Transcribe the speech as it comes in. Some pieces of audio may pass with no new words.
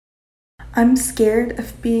I'm scared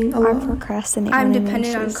of being I'm alone. procrastinating. I'm when I'm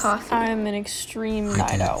dependent on anxious. coffee. I'm an extreme I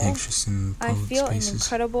night get owl. anxious in I public feel spaces. an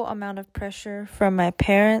incredible amount of pressure from my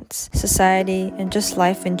parents, society, and just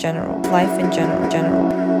life in general. Life in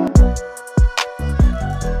general.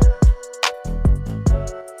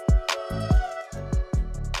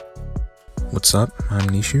 What's up? I'm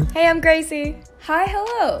Nishu. Hey, I'm Gracie. Hi,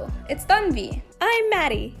 hello. It's Dunvi. I'm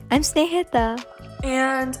Maddie. I'm Snehita.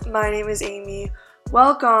 And my name is Amy.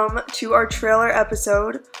 Welcome to our trailer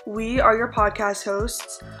episode. We are your podcast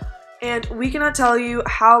hosts, and we cannot tell you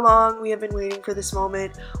how long we have been waiting for this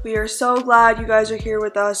moment. We are so glad you guys are here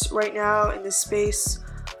with us right now in this space.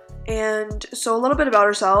 And so a little bit about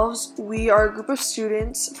ourselves. We are a group of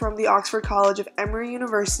students from the Oxford College of Emory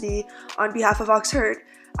University on behalf of Oxford,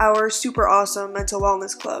 our super awesome mental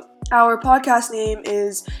wellness club. Our podcast name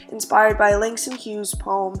is inspired by Langston Hughes'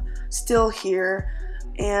 poem, Still Here.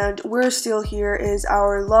 And We're Still Here is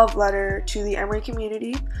our love letter to the Emory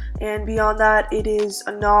community. And beyond that, it is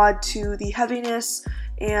a nod to the heaviness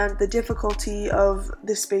and the difficulty of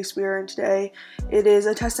the space we are in today. It is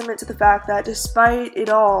a testament to the fact that despite it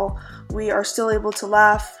all, we are still able to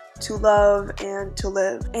laugh, to love, and to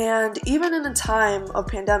live. And even in a time of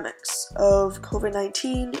pandemics, of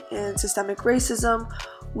COVID-19 and systemic racism,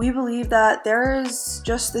 we believe that there is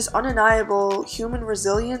just this undeniable human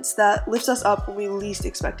resilience that lifts us up when we least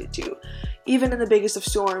expect it to. Even in the biggest of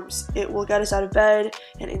storms, it will get us out of bed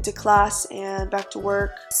and into class and back to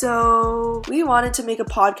work. So we wanted to make a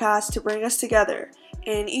podcast to bring us together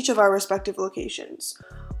in each of our respective locations.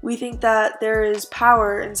 We think that there is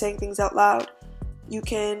power in saying things out loud. You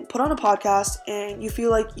can put on a podcast and you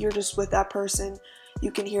feel like you're just with that person. You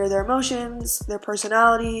can hear their emotions, their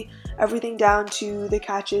personality, everything down to the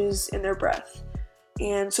catches in their breath.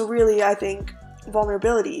 And so really, I think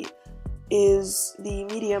vulnerability is the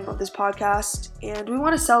medium of this podcast, and we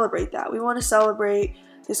want to celebrate that. We want to celebrate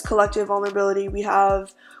this collective vulnerability we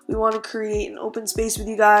have. We want to create an open space with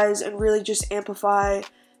you guys and really just amplify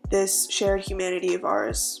this shared humanity of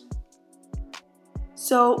ours.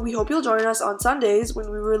 So we hope you'll join us on Sundays when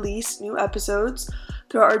we release new episodes.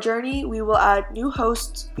 Throughout our journey, we will add new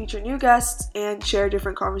hosts, feature new guests, and share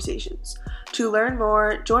different conversations. To learn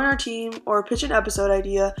more, join our team, or pitch an episode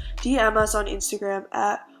idea, DM us on Instagram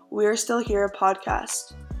at We're Still Here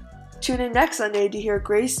Podcast. Tune in next Sunday to hear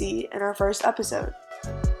Gracie in our first episode.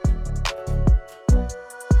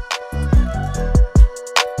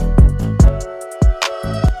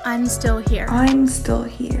 I'm still here. I'm still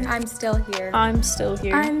here. I'm still here. I'm still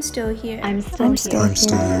here. I'm still here. I'm still I'm still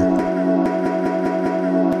here.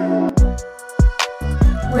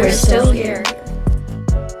 We're still here.